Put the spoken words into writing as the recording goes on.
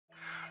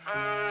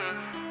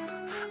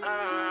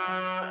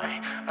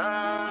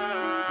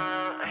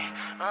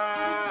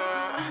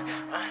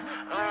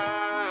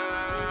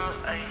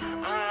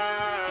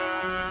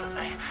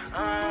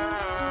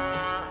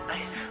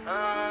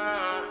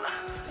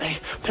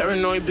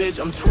Paranoid bitch,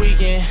 I'm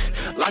tweaking,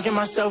 locking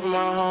myself in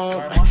my home.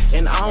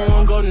 And I don't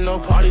wanna go to no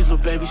parties,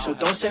 little baby, so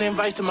don't send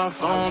invites to my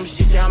phone.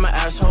 She say I'm an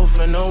asshole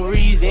for no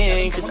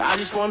reason, cause I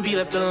just wanna be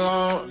left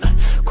alone.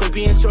 Quit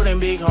being short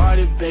and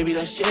big-hearted, baby,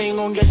 that shit ain't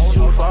gonna get you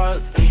too far.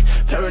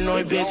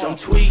 Paranoid bitch, I'm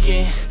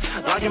tweaking,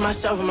 locking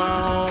myself in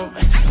my home.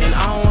 And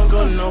I don't wanna go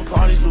to no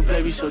parties, little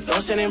baby, so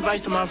don't send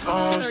invites to my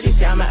phone. She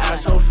say I'm an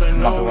asshole for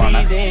no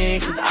reason,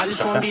 cause I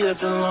just wanna be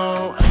left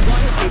alone.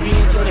 Quit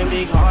being short and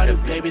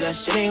big-hearted, baby, that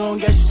shit ain't gonna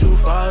get you too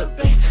far.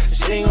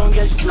 Shit ain't gonna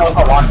get you too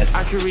far.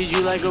 I could read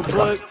you like a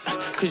book,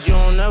 cause you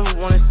don't ever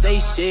wanna say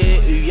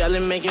shit. You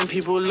yelling, making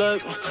people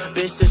look.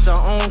 Bitch, this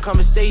our own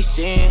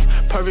conversation.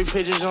 Perfect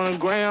pictures on the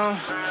ground,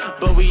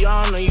 but we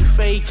all know you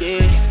fake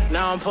it.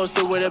 Now I'm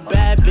posted with a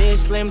bad bitch,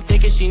 slim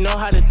thick and she know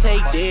how to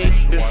take dick.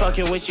 Been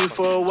fucking with you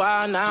for a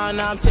while now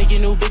I'm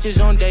taking new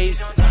bitches on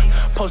dates.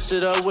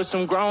 Posted up with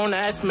some grown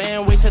ass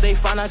man, wait till they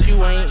find out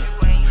you ain't.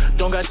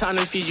 Don't got time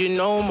to feed you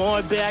no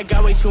more, bitch, I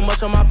got way too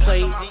much on my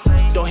plate.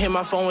 Don't hit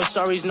my phone with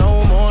sorries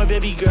no more,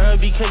 baby girl,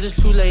 because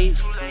it's too late.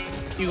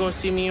 You gon'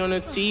 see me on the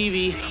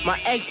TV, my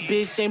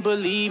ex-bitch ain't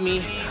believe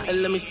me.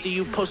 And let me see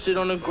you posted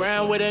on the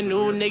ground with a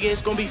new nigga,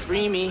 it's gon' be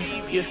free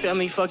me. Your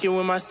family fucking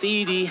with my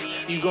CD,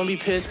 you gon' be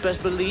pissed,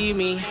 best believe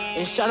me.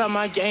 And shout out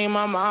my game,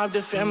 my mob,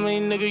 the family,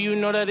 nigga, you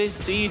know that it's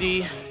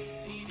CD.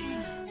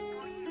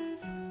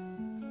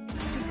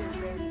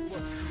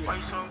 Why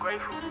you so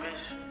ungrateful,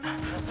 bitch? New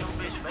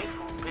bitch,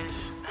 faithful, bitch.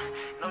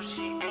 No,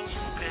 she ain't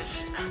you,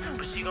 bitch,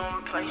 but she gon'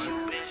 replace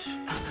you, bitch.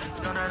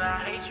 Know that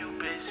I hate you,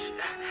 bitch.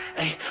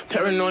 Ay,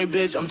 paranoid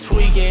bitch, I'm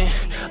tweaking,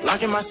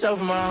 locking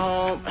myself in my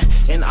home.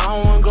 And I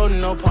don't wanna go to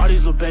no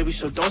parties, little baby,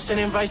 so don't send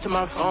invites to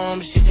my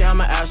phone. She say I'm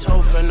an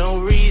asshole for no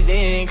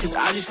reason, cause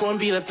I just wanna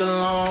be left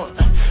alone.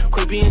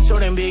 Quit being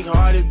short and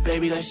big-hearted,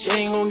 baby, that shit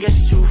ain't gonna get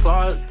you too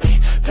far. Ay,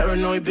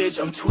 paranoid bitch,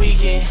 I'm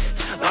tweaking,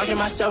 locking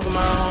myself in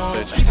my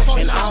home.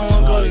 And I don't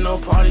wanna go to no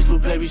parties,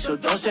 little baby, so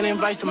don't send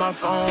invites to my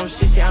phone.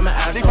 She say I'm an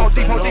asshole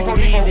for no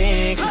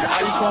reason, cause I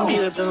just wanna be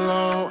left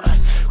alone.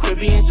 Quit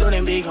being short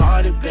and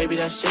big-hearted, baby,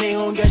 that shit ain't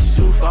gonna get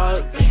you too far.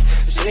 That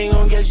shit ain't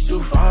gonna get you too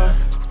far.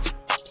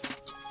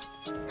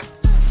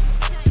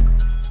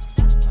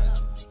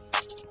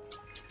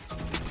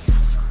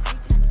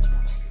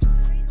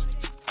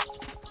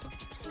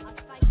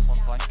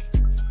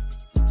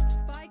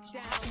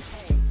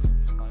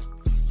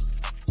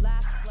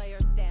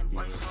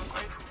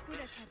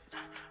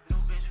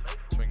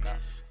 Swing that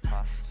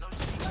past.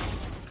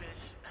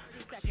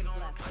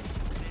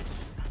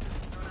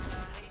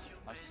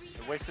 Nice.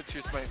 It wasted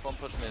 2 smokes, 1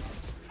 push mid.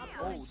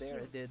 Oh, there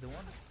it did. The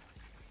one